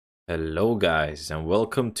Hello guys and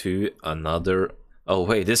welcome to another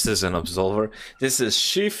this is an Absolver. This is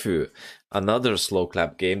Sifu, another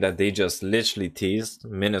SloClap game that they just literally teased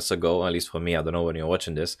minutes ago, at least for me. I don't know when you're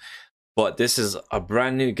watching this, but this is a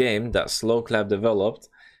brand new game that SloClap developed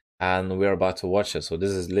and we're about to watch it. So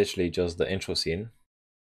this is literally just the intro scene.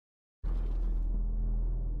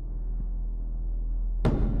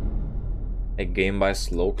 A game by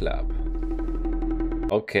SloClap.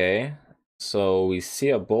 Okay, so we see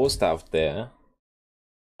a bow staff there.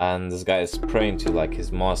 And this guy is praying to like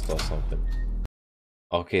his master or something.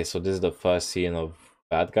 Okay, so this is the first scene of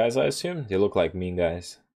bad guys, I assume? They look like mean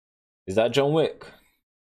guys. Is that John Wick?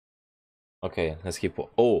 Okay, let's keep...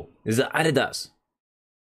 Oh, is that Adidas?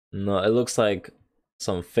 No, it looks like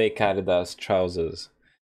some fake Adidas trousers.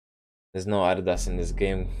 There's no Adidas in this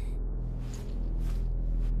game.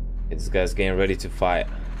 Okay, this guy's getting ready to fight.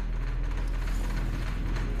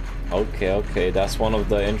 Okay, that's one of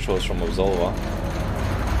the intros from Absolver.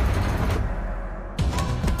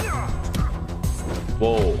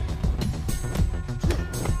 Whoa.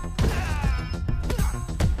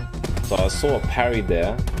 So I saw a parry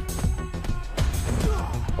there.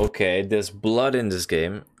 Okay, there's blood in this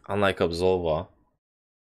game, unlike Absolver.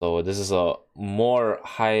 So this is a more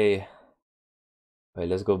high... Wait,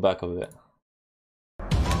 let's go back a bit.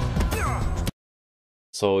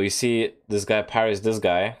 So you see this guy parries this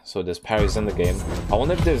guy, so there's parries in the game. I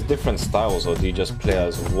wonder if there's different styles, or do you just play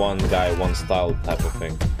as one guy, one style type of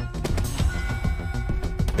thing?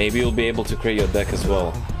 Maybe you'll be able to create your deck as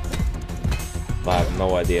well. But I have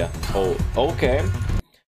no idea. Oh, okay.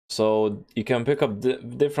 So you can pick up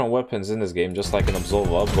different weapons in this game, just like in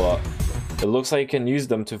Absolver, but it looks like you can use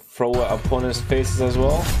them to throw at opponents' faces as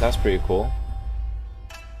well. That's pretty cool.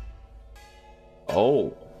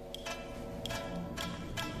 Oh.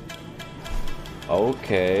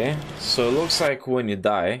 Okay. So it looks like when you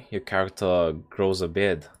die, your character grows a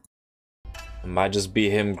beard. It might just be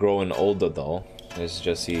him growing older though. Let's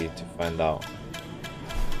just see to find out.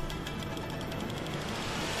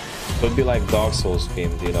 Could be like Dark Souls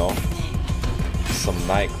themed, you know? Some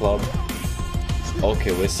nightclub.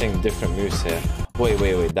 Okay, we're seeing different moves here.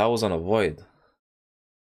 Wait, that was on a void.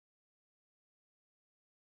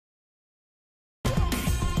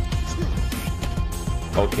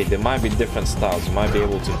 Okay, there might be different styles. You might be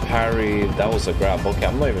able to parry. That was a grab. Okay,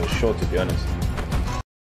 I'm not even sure, to be honest.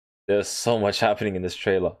 There's so much happening in this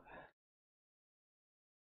trailer.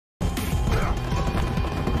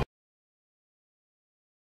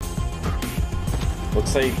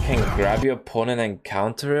 Looks like you can grab your opponent and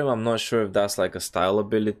counter him. I'm not sure if that's like a style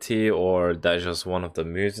ability or that's just one of the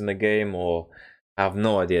moves in the game, or I have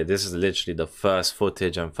no idea. This is literally the first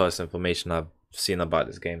footage and first information I've seen about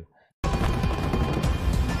this game.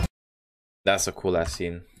 That's a cool ass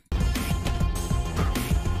scene.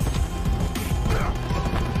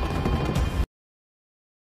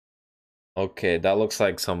 Okay, that looks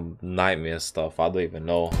like some nightmare stuff. I don't even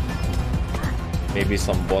know. Maybe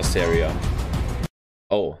some boss area.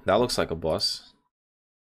 Oh, that looks like a boss.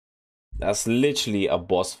 That's literally a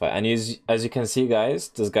boss fight. And as you can see, guys,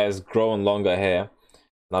 this guy's growing longer hair.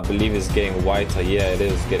 And I believe it's getting whiter. Yeah, it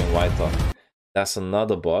is getting whiter. That's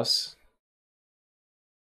another boss.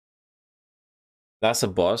 That's a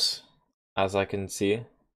boss, as I can see.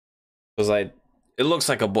 Because it looks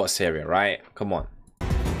like a boss area, right? Come on.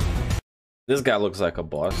 This guy looks like a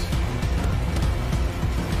boss.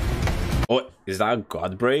 Oh, is that a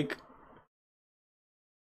God break?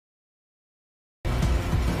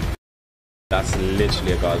 That's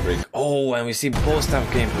literally a God break. Oh, and we see both staff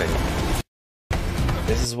gameplay.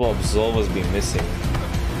 This is what Absolver's been missing.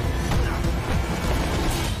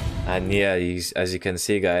 And yeah, as you can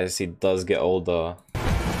see, guys, he does get older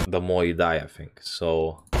the more you die, I think.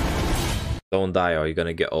 So don't die or you're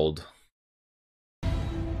gonna get old.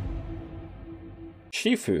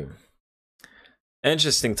 Sifu.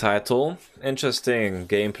 Interesting title, interesting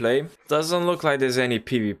gameplay. Doesn't look like there's any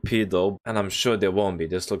PvP though, and I'm sure there won't be.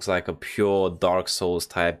 This looks like a pure Dark Souls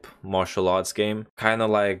type martial arts game. Kind of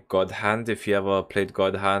like God Hand. If you ever played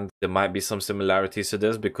God Hand, there might be some similarities to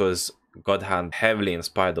this because God Hand heavily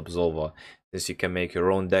inspired Absolver, since you can make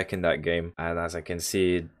your own deck in that game. And as I can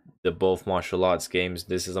see, they're both martial arts games.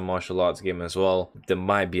 This is a martial arts game as well. There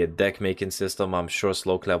might be a deck making system. I'm sure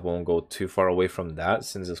SloClap won't go too far away from that,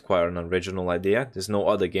 since it's quite an original idea. There's no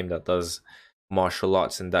other game that does martial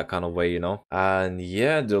arts in that kind of way, you know. And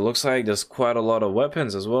yeah, there looks like there's quite a lot of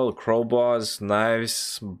weapons as well. Crowbars,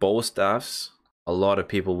 knives, bow staffs. A lot of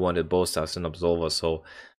people wanted bow staffs in Absolver, so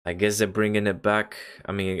I guess they're bringing it back.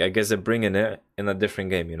 I mean, I guess they're bringing it in a different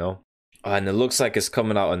game, you know. And it looks like it's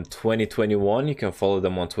coming out in 2021. You can follow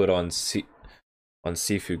them on Twitter on on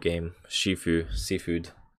Sifu game, Shifu, seafood,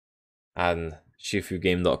 and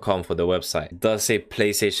shifugame.com for the website. It does say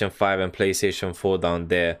PlayStation 5 and PlayStation 4 down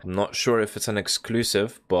there. I'm not sure if it's an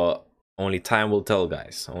exclusive, but only time will tell,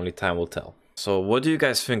 guys. Only time will tell. So what do you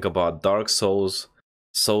guys think about Dark Souls,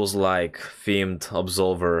 Souls-like themed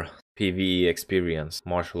Absolver PvE experience,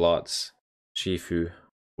 martial arts, Shifu,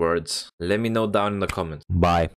 words? Let me know down in the comments. Bye.